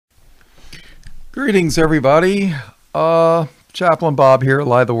Greetings, everybody. Chaplain Bob here,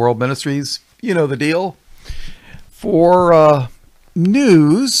 Live the World Ministries. You know the deal. For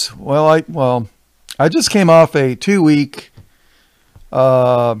news, I just came off a 2-week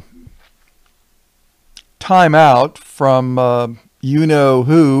timeout from You Know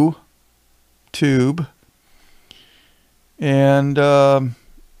Who Tube and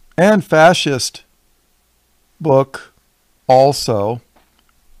Fascist book also.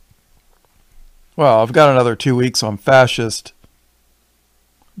 Well, I've got another 2 weeks on Fascist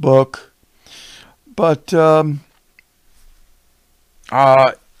book, but I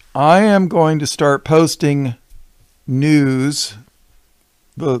am going to start posting news,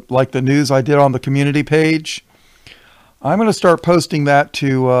 like the news I did on the community page. I'm going to start posting that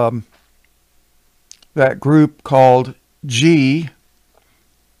to that group called G,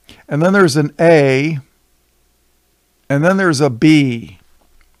 and then there's an A, and then there's a B.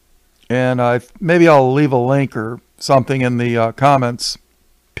 And maybe I'll leave a link or something in the comments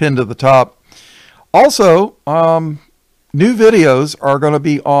pinned to the top. Also, new videos are going to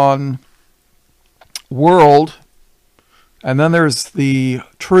be on World, and then there's the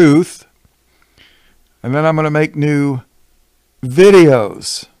Truth, and then I'm going to make new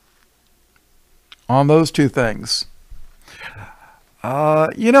videos on those two things. I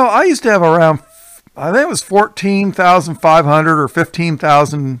used to have around, I think it was 14,500 or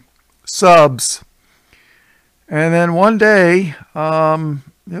 15,000 subs, and then one day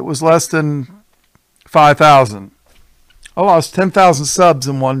it was less than 5,000. I lost 10,000 subs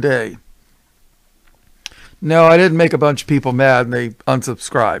in one day. No, I didn't make a bunch of people mad and they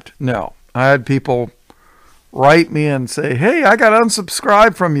unsubscribed. No, I had people write me and say, "Hey, I got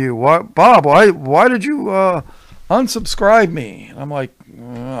unsubscribed from you. What, Bob? Why did you unsubscribe me?" And I'm like,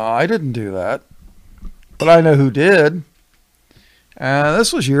 I didn't do that, but I know who did. And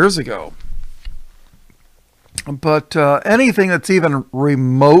this was years ago. But anything that's even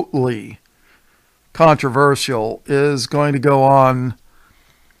remotely controversial is going to go on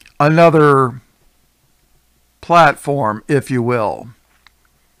another platform, if you will.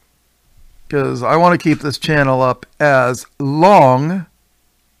 Because I want to keep this channel up as long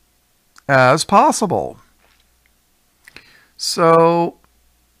as possible. So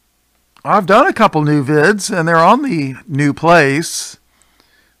I've done a couple new vids, and they're on the new place.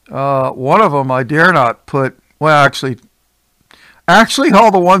 One of them I dare not put, well, actually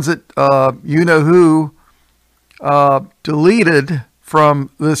all the ones that You Know Who deleted from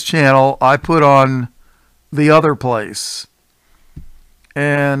this channel, I put on the other place.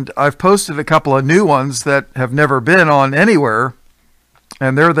 And I've posted a couple of new ones that have never been on anywhere,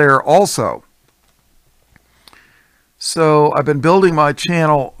 and they're there also. So I've been building my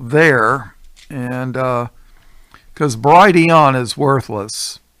channel there, and because Brighteon is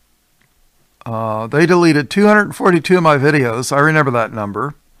worthless. They deleted 242 of my videos. I remember that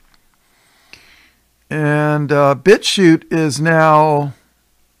number. And BitChute is now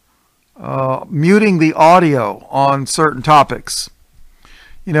muting the audio on certain topics.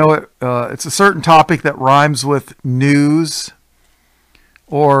 You know, it's a certain topic that rhymes with news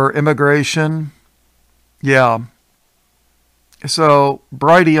or immigration. Yeah. So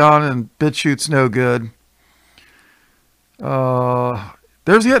Brighteon and BitChute's no good.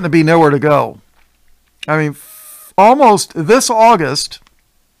 There's getting to be nowhere to go. I mean, almost this August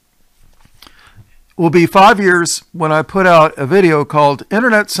will be 5 years when I put out a video called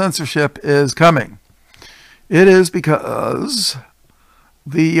 "Internet Censorship is Coming." It is because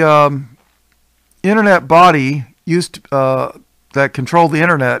the internet body that controlled the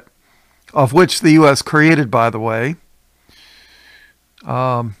internet, of which the U.S. created, by the way,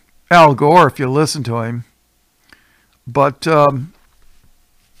 Al Gore, if you listen to him, but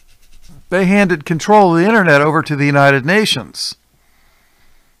they handed control of the internet over to the United Nations.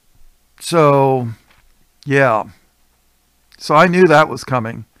 So, yeah. So I knew that was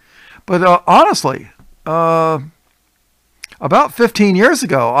coming. But honestly, about 15 years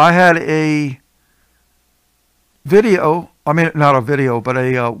ago, I had a video, I mean, not a video, but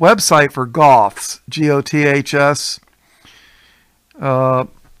a website for goths, Goths.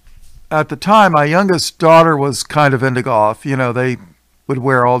 At the time, my youngest daughter was kind of into goth. You know, they would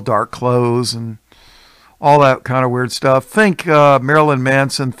wear all dark clothes and all that kind of weird stuff. Think Marilyn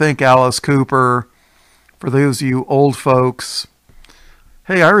Manson, think Alice Cooper, for those of you old folks.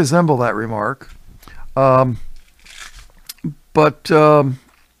 Hey, I resemble that remark. But Google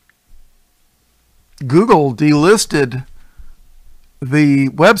delisted the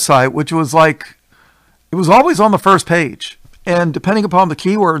website, which was like, it was always on the first page. And depending upon the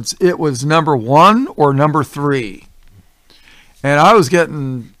keywords, it was number 1 or number 3. And I was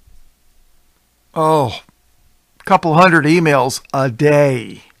getting a couple hundred emails a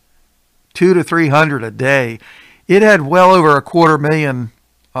day, 200 to 300 a day. It had well over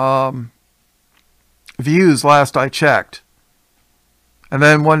 250,000 views last I checked. And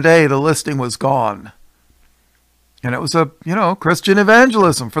then one day the listing was gone. And it was a, Christian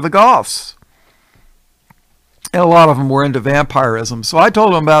evangelism for the Goths. And a lot of them were into vampirism. So I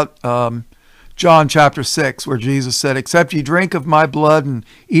told them about John chapter 6, where Jesus said, "Except ye drink of my blood and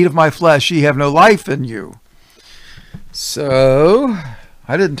eat of my flesh, ye have no life in you." So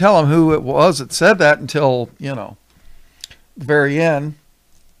I didn't tell them who it was that said that until, the very end.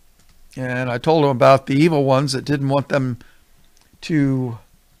 And I told them about the evil ones that didn't want them to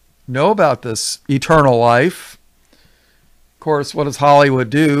know about this eternal life. Of course, what does Hollywood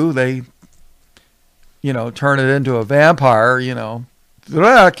do? They, turn it into a vampire,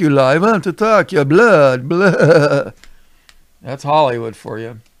 Dracula, I want to talk your blood, blood. That's Hollywood for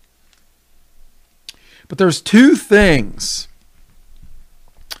you. But there's two things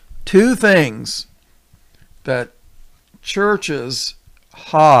that churches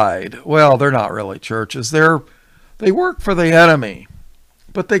hide. Well, they're not really churches. They work for the enemy,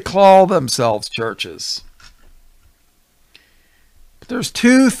 but they call themselves churches. But there's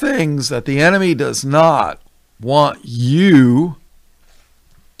two things that the enemy does not want you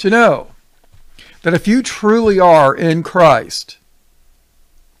to know. That if you truly are in Christ,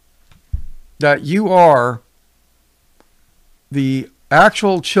 that you are the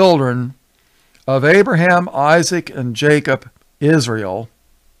actual children of Abraham, Isaac, and Jacob, Israel.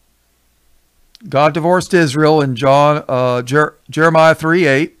 God divorced Israel in Jeremiah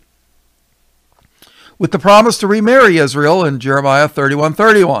 3:8, with the promise to remarry Israel in Jeremiah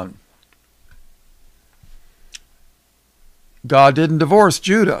 31:31. God didn't divorce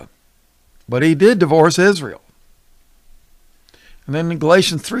Judah, but he did divorce Israel. And then in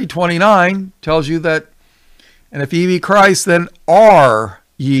Galatians 3:29 tells you that, "And if ye be Christ, then are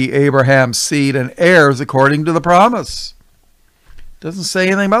ye Abraham's seed and heirs according to the promise." Doesn't say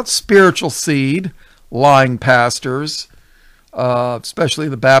anything about spiritual seed, lying pastors, especially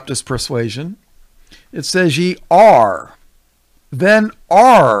the Baptist persuasion. It says ye are, then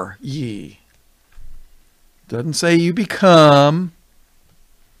are ye. Doesn't say you become.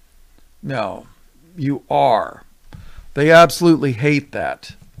 No, you are. They absolutely hate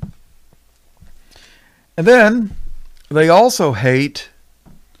that. And then they also hate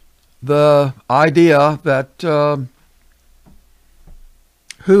the idea that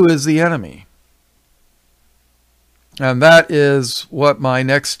who is the enemy? And that is what my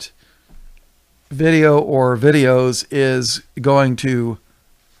next video or videos is going to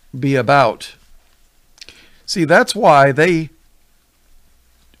be about. See, that's why they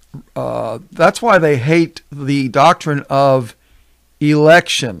hate the doctrine of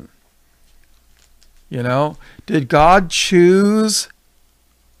election. Did God choose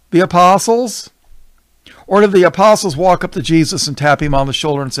the apostles? Or did the apostles walk up to Jesus and tap him on the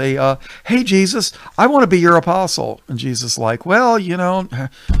shoulder and say, "Hey, Jesus, I want to be your apostle"? And Jesus like, "Well,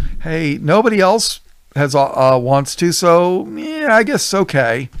 hey, nobody else wants to, so yeah, I guess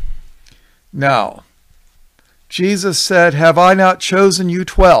okay." No. Jesus said, "Have I not chosen you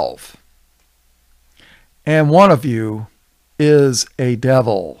 12? And one of you is a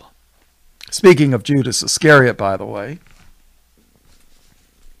devil." Speaking of Judas Iscariot, by the way.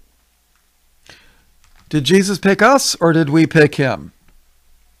 Did Jesus pick us or did we pick him?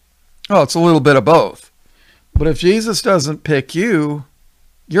 Oh, it's a little bit of both. But if Jesus doesn't pick you,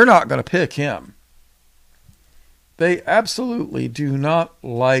 you're not going to pick him. They absolutely do not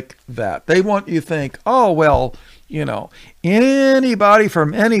like that. They want you to think, oh, well, anybody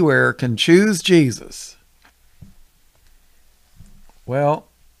from anywhere can choose Jesus. Well,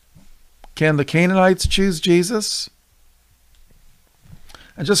 can the Canaanites choose Jesus?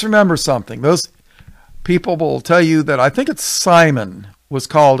 And just remember something. Those people will tell you that I think it's Simon was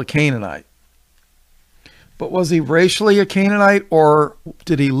called a Canaanite. But was he racially a Canaanite or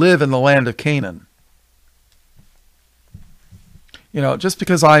did he live in the land of Canaan? Just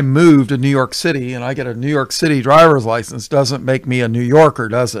because I moved to New York City and I get a New York City driver's license doesn't make me a New Yorker,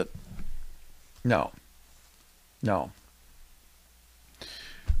 does it? No.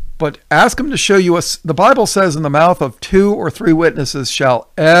 But ask him to show you the Bible says in the mouth of 2 or 3 witnesses shall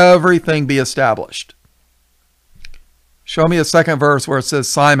everything be established. Show me a second verse where it says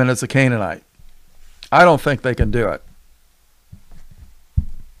Simon is a Canaanite. I don't think they can do it.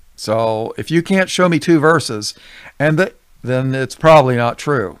 So if you can't show me 2 verses, then it's probably not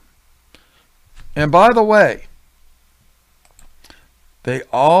true. And by the way, they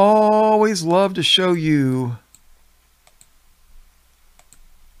always love to show you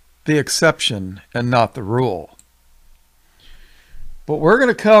the exception and not the rule. But we're going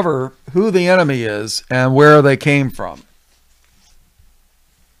to cover who the enemy is and where they came from.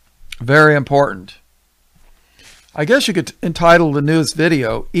 Very important. I guess you could entitle the newest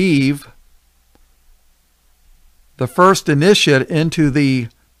video, Eve, the first initiate into the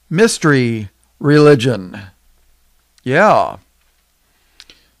mystery religion. Yeah.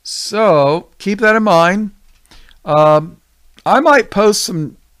 So keep that in mind. I might post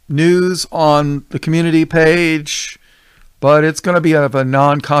some news on the community page, but it's going to be of a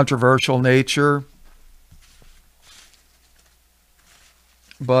non-controversial nature.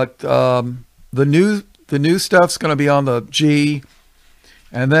 But the new stuff's going to be on the G,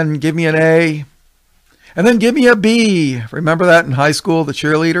 and then give me an A, and then give me a B. Remember that in high school, the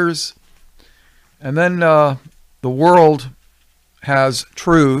cheerleaders? And then the world has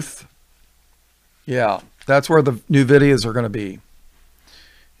truth. Yeah, that's where the new videos are going to be.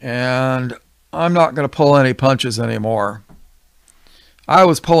 And I'm not going to pull any punches anymore. I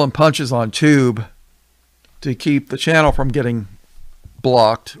was pulling punches on Tube to keep the channel from getting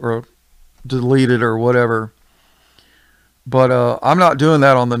blocked or deleted or whatever. But I'm not doing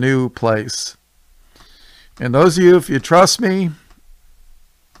that on the new place. And those of you, if you trust me,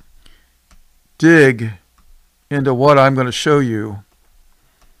 dig into what I'm going to show you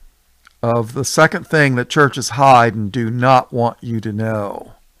of the second thing that churches hide and do not want you to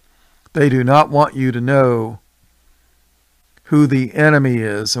know. They do not want you to know who the enemy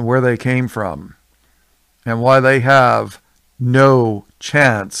is and where they came from and why they have no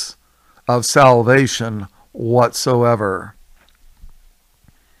chance of salvation whatsoever.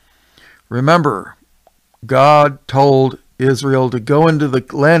 Remember, God told Israel to go into the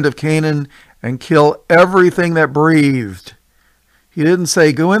land of Canaan and kill everything that breathed. He didn't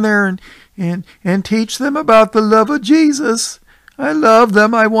say, go in there and teach them about the love of Jesus. I love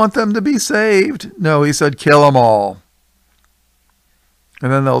them. I want them to be saved. No, he said, kill them all.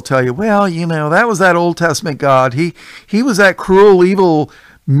 And then they'll tell you, well, you know, that was that Old Testament God. He was that cruel, evil,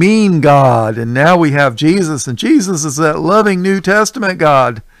 mean God. And now we have Jesus, and Jesus is that loving New Testament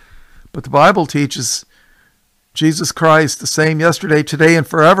God. But the Bible teaches Jesus Christ the same yesterday, today, and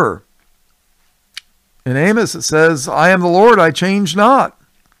forever. In Amos it says, I am the Lord, I change not.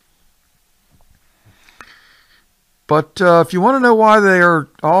 But if you want to know why they are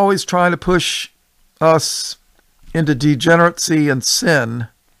always trying to push us into degeneracy and sin,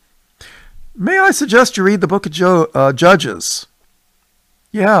 may I suggest you read the book of Judges?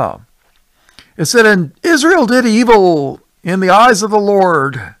 Yeah. It said, and Israel did evil in the eyes of the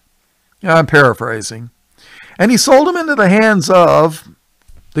Lord. Yeah, I'm paraphrasing. And he sold them into the hands of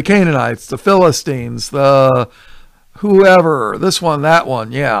the Canaanites, the Philistines, the whoever, this one, that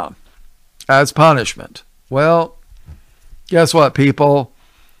one, yeah, as punishment. Well, guess what, people?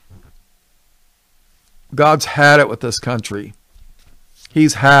 God's had it with this country.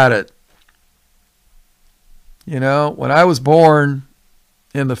 He's had it. You know, when I was born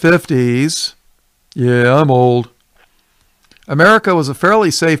in the 50s, yeah, I'm old, America was a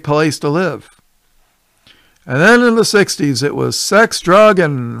fairly safe place to live. And then in the 60s, it was sex, drug,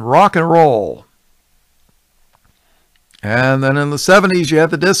 and rock and roll. And then in the 70s, you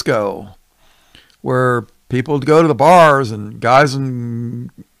had the disco, where people would go to the bars, and guys and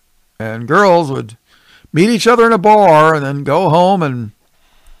girls would meet each other in a bar and then go home and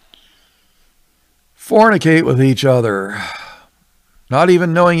fornicate with each other, not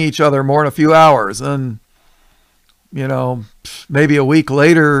even knowing each other more than a few hours. And, you know, maybe a week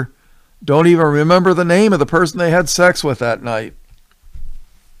later, don't even remember the name of the person they had sex with that night.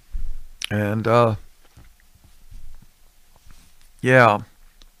 And, yeah.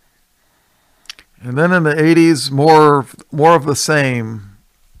 And then in the 80s, more of the same.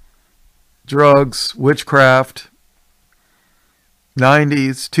 Drugs, witchcraft.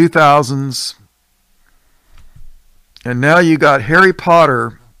 90s, 2000s. And now you got Harry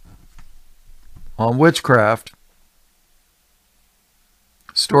Potter on witchcraft.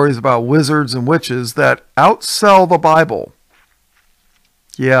 Stories about wizards and witches that outsell the Bible.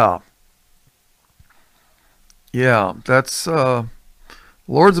 Yeah. Yeah, that's,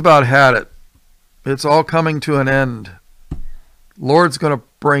 Lord's about had it. It's all coming to an end. Lord's going to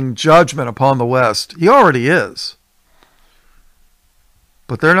bring judgment upon the West. He already is.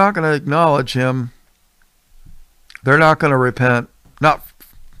 But they're not going to acknowledge him. They're not going to repent. Not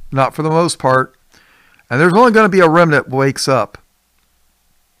for the most part. And there's only going to be a remnant that wakes up.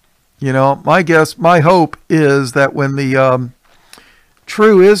 You know, my hope is that when the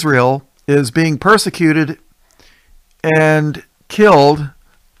true Israel is being persecuted and killed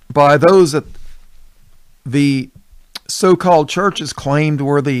by those that the so-called churches claimed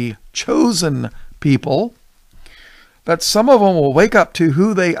were the chosen people, that some of them will wake up to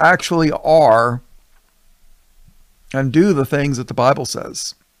who they actually are and do the things that the Bible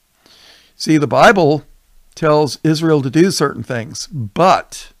says. See, the Bible tells Israel to do certain things,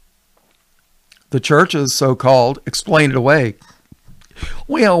 but the churches, so-called, explain it away.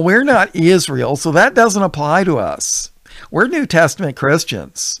 Well, we're not Israel, so that doesn't apply to us. We're New Testament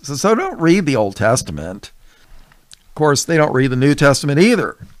Christians, so don't read the Old Testament. Of course, they don't read the New Testament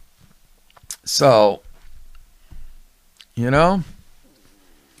either. So, you know,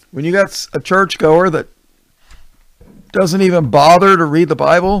 when you got a churchgoer that doesn't even bother to read the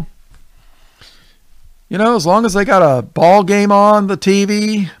Bible, you know, as long as they got a ball game on the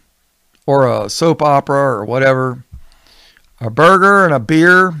TV or a soap opera or whatever, a burger and a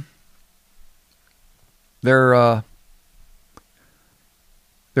beer, they're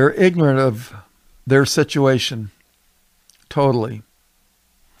ignorant of their situation totally.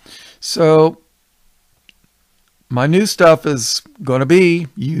 So my new stuff is going to be,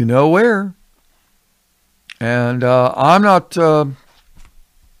 you know where, and I'm not going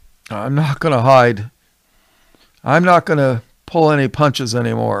to hide. I'm not going to pull any punches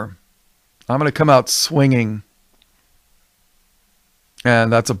anymore. I'm going to come out swinging.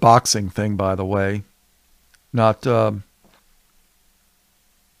 And that's a boxing thing, by the way. Not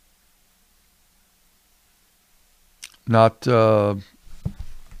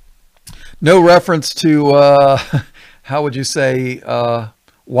no reference to how would you say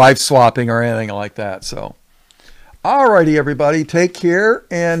wife swapping or anything like that. So alrighty, everybody, take care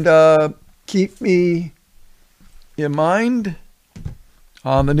and keep me in mind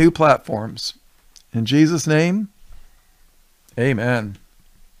on the new platforms. In Jesus' name, amen.